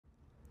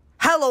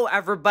Hello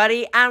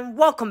everybody and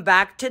welcome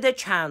back to the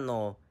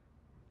channel.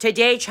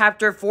 Today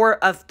chapter 4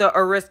 of the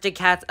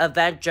Aristocats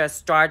event just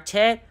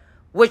started,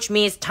 which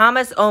means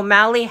Thomas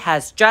O'Malley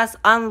has just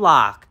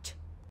unlocked.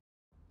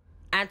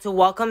 And to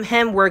welcome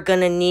him we're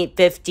gonna need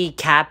 50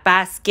 cat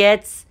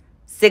baskets,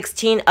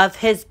 16 of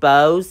his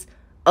bows,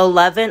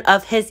 11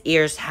 of his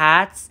ears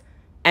hats,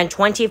 and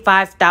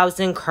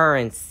 25,000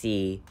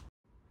 currency.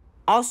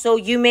 Also,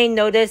 you may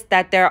notice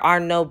that there are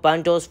no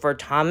bundles for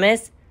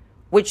Thomas,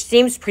 which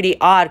seems pretty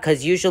odd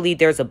because usually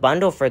there's a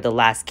bundle for the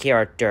last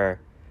character.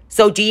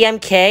 So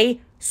DMK,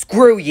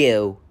 screw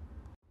you.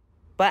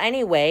 But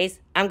anyways,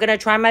 I'm gonna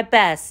try my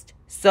best.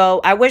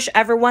 So I wish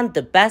everyone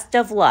the best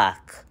of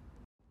luck.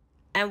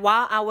 And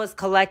while I was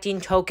collecting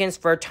tokens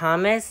for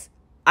Thomas,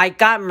 I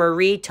got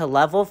Marie to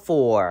level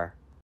 4.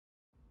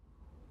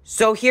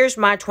 So here's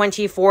my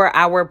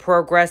 24-hour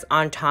progress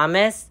on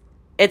Thomas.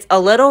 It's a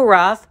little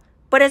rough,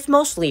 but it's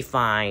mostly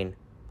fine.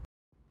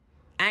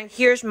 And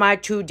here's my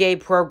 2-day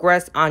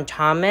progress on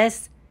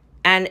Thomas.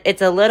 And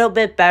it's a little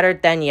bit better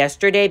than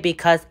yesterday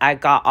because I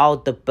got all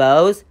the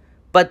bows,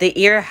 but the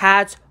ear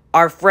hats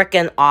are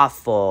freaking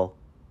awful.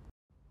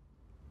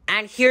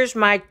 And here's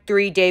my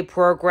 3-day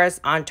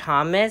progress on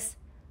Thomas.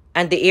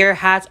 And the ear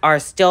hats are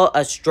still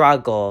a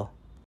struggle.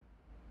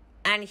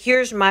 And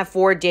here's my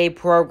 4-day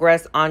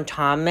progress on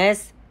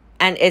Thomas.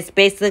 And it's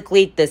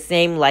basically the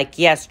same like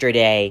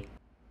yesterday.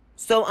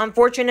 So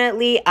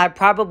unfortunately, I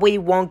probably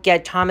won't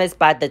get Thomas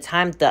by the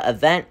time the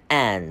event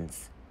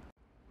ends.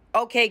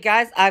 Okay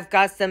guys, I've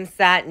got some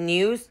sad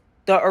news.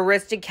 The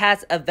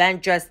Aristocats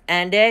event just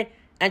ended,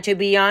 and to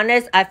be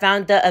honest, I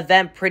found the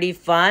event pretty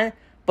fun,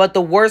 but the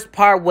worst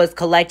part was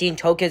collecting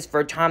tokens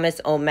for Thomas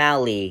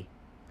O'Malley.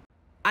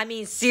 I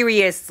mean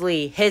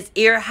seriously, his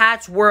ear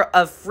hats were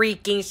a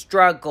freaking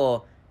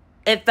struggle.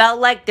 It felt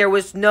like there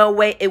was no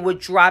way it would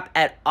drop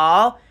at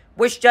all,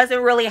 which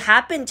doesn't really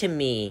happen to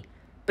me.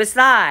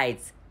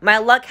 Besides, my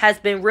luck has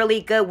been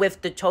really good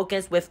with the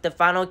tokens with the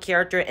final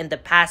character in the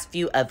past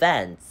few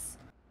events.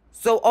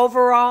 So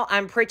overall,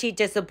 I'm pretty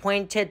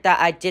disappointed that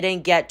I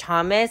didn't get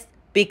Thomas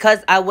because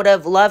I would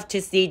have loved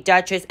to see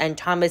Duchess and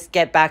Thomas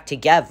get back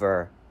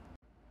together.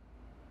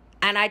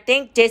 And I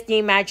think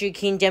Disney Magic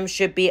Kingdom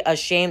should be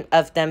ashamed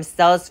of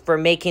themselves for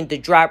making the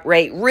drop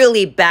rate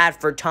really bad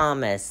for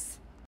Thomas.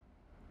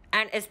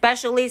 And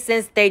especially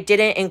since they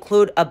didn't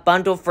include a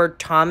bundle for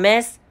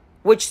Thomas,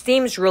 which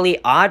seems really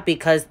odd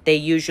because they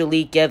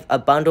usually give a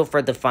bundle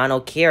for the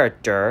final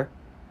character.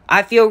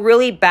 I feel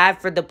really bad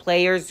for the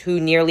players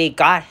who nearly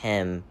got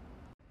him.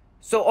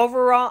 So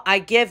overall, I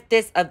give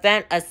this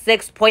event a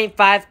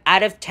 6.5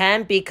 out of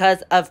 10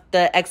 because of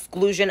the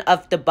exclusion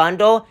of the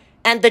bundle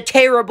and the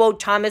terrible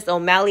Thomas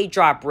O'Malley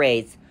drop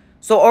rates.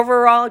 So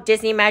overall,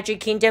 Disney Magic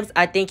Kingdoms,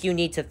 I think you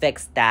need to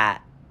fix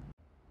that.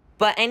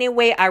 But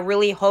anyway, I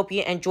really hope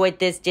you enjoyed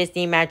this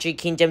Disney Magic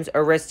Kingdoms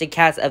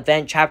Aristocats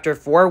event chapter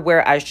 4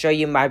 where I show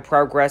you my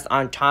progress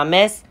on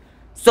Thomas.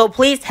 So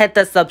please hit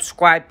the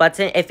subscribe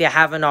button if you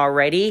haven't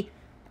already.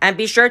 And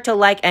be sure to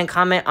like and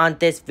comment on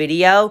this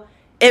video.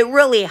 It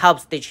really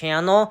helps the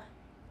channel.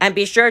 And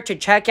be sure to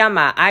check out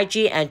my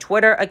IG and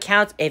Twitter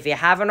accounts if you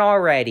haven't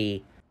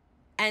already.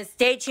 And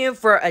stay tuned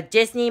for a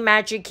Disney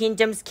Magic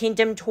Kingdoms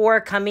Kingdom Tour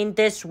coming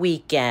this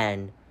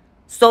weekend.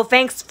 So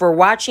thanks for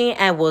watching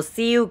and we'll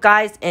see you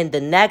guys in the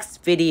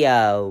next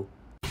video.